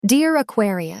Dear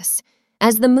Aquarius,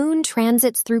 as the moon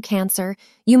transits through Cancer,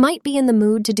 you might be in the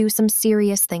mood to do some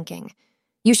serious thinking.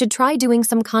 You should try doing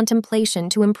some contemplation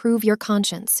to improve your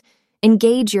conscience.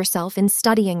 Engage yourself in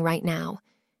studying right now.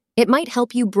 It might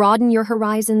help you broaden your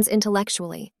horizons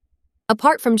intellectually.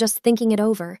 Apart from just thinking it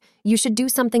over, you should do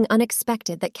something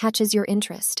unexpected that catches your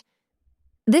interest.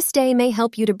 This day may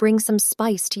help you to bring some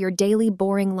spice to your daily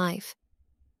boring life.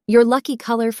 Your lucky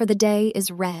color for the day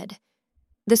is red.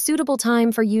 The suitable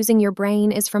time for using your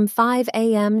brain is from 5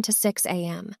 a.m. to 6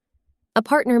 a.m. A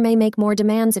partner may make more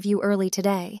demands of you early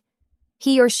today.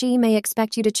 He or she may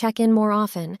expect you to check in more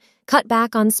often, cut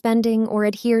back on spending, or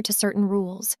adhere to certain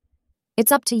rules.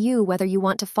 It's up to you whether you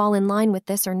want to fall in line with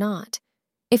this or not.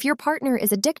 If your partner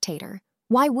is a dictator,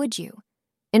 why would you?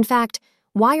 In fact,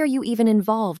 why are you even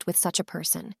involved with such a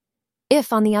person?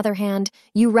 If, on the other hand,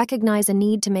 you recognize a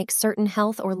need to make certain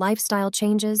health or lifestyle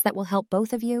changes that will help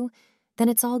both of you, then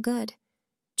it's all good.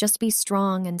 Just be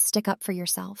strong and stick up for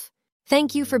yourself.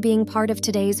 Thank you for being part of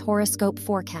today's horoscope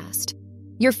forecast.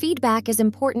 Your feedback is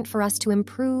important for us to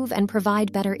improve and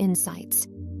provide better insights.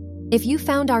 If you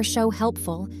found our show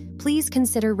helpful, please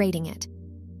consider rating it.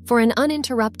 For an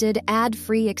uninterrupted,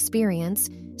 ad-free experience,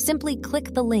 simply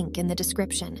click the link in the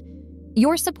description.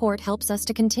 Your support helps us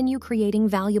to continue creating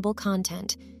valuable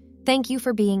content. Thank you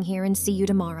for being here and see you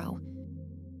tomorrow.